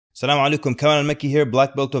Assalamu alaikum, Kamal Elmekki here,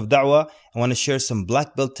 black belt of Dawah. I want to share some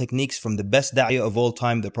black belt techniques from the best da'iyah of all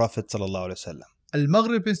time, the Prophet ﷺ.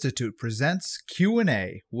 AlMaghrib Institute presents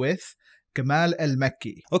Q&A with Kamal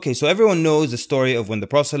Elmekki. Okay, so everyone knows the story of when the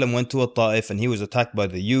Prophet ﷺ went to a Ta'if and he was attacked by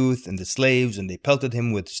the youth and the slaves and they pelted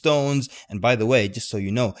him with stones. And by the way, just so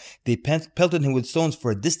you know, they pelted him with stones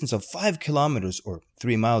for a distance of 5 kilometers or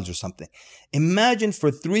 3 miles or something. Imagine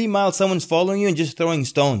for 3 miles someone's following you and just throwing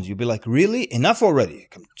stones. You'd be like, really? Enough already.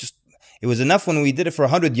 It was enough when we did it for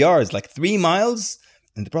 100 yards, like 3 miles.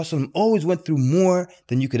 And the Prophet ﷺ always went through more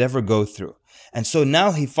than you could ever go through. And so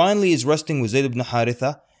now he finally is resting with Zayd ibn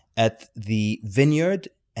Haritha at the vineyard,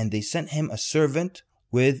 and they sent him a servant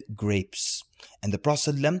with grapes. And the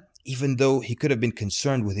Prophet ﷺ, even though he could have been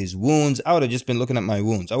concerned with his wounds, I would have just been looking at my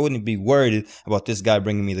wounds. I wouldn't be worried about this guy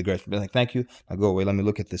bringing me the grapes. I'd be like, thank you. Now go away. Let me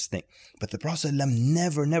look at this thing. But the Prophet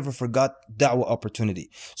ﷺ never forgot da'wah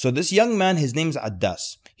opportunity. So this young man, his name is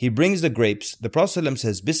Addas. He brings the grapes. The Prophet ﷺ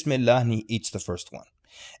says, Bismillah, and he eats the first one.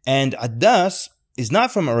 And Addas is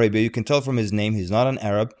not from Arabia. You can tell from his name. He's not an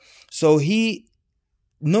Arab. So he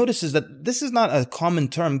notices that this is not a common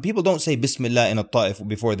term. People don't say Bismillah in a Ta'if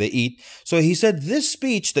before they eat. So he said, this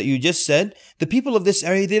speech that you just said, the people of this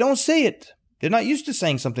area, they don't say it. They're not used to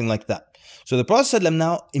saying something like that. So the Prophet ﷺ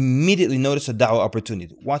now immediately noticed a da'wah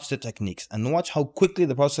opportunity. Watch the techniques and watch how quickly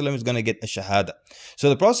the Prophet ﷺ is going to get a shahada. So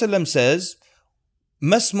the Prophet ﷺ says,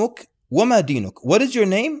 Masmuk wa ma dinuk. What is your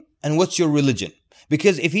name and what's your religion?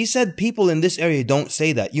 Because if he said people in this area don't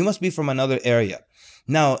say that, you must be from another area.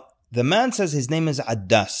 Now, the man says his name is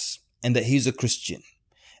Addas and that he's a Christian.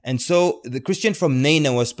 And so the Christian from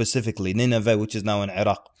Nineveh specifically, Nineveh, which is now in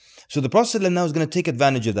Iraq. So the Prophet now is going to take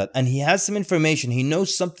advantage of that. And he has some information. He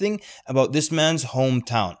knows something about this man's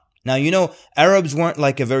hometown. Now, you know, Arabs weren't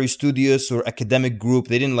like a very studious or academic group.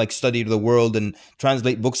 They didn't like study the world and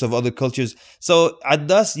translate books of other cultures. So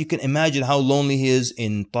Addas, you can imagine how lonely he is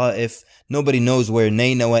in Ta'if. Nobody knows where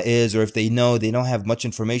Nineveh is, or if they know, they don't have much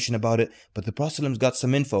information about it. But the Prophet's got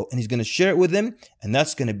some info and he's going to share it with him, and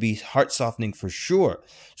that's going to be heart softening for sure.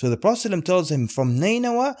 So the Prophet tells him, from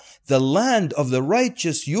Nineveh, the land of the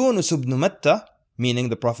righteous Yunus ibn Matta, meaning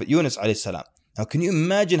the Prophet Yunus alayhi salam. Now, can you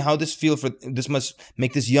imagine how this must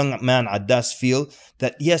make this young man, Addas, feel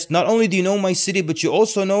that, yes, not only do you know my city, but you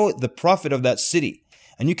also know the prophet of that city.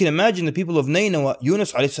 And you can imagine the people of Nineveh,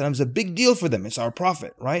 Yunus alayhi salam is a big deal for them. It's our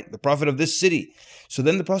prophet, right? The prophet of this city. So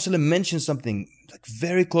then the Prophet mentioned something like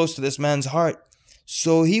very close to this man's heart.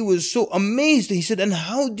 So he was so amazed. He said, and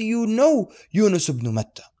how do you know Yunus ibn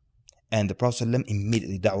Matta? And the Prophet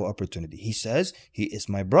immediately, da'wah opportunity. He says, he is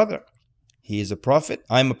my brother. He is a prophet.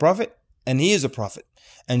 I am a prophet. And he is a prophet.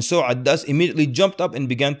 And so Addas immediately jumped up and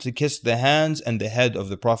began to kiss the hands and the head of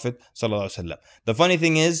the Prophet ﷺ. The funny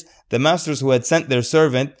thing is, the masters who had sent their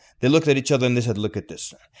servant, they looked at each other and they said, look at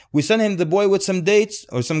this. We sent him the boy with some dates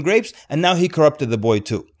or some grapes, and now he corrupted the boy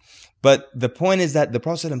too. But the point is that the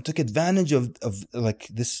Prophet ﷺ took advantage of like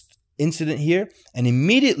this incident here and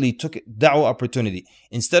immediately took da'wah opportunity.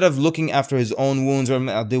 Instead of looking after his own wounds, or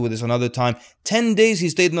I'll deal with this another time, 10 days he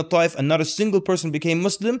stayed in the Ta'if and not a single person became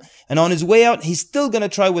Muslim. And on his way out, he's still going to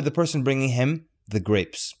try with the person bringing him the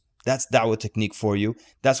grapes. That's da'wah technique for you.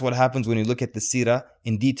 That's what happens when you look at the Seerah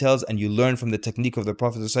in details and you learn from the technique of the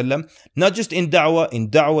Prophet ﷺ, not just in da'wah,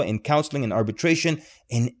 in counseling, in arbitration,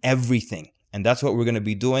 in everything. And that's what we're going to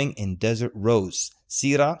be doing in Desert Rose.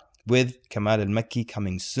 Seerah with Kamal Elmekki,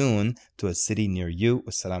 coming soon to a city near you.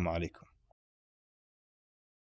 Wassalamu alaikum.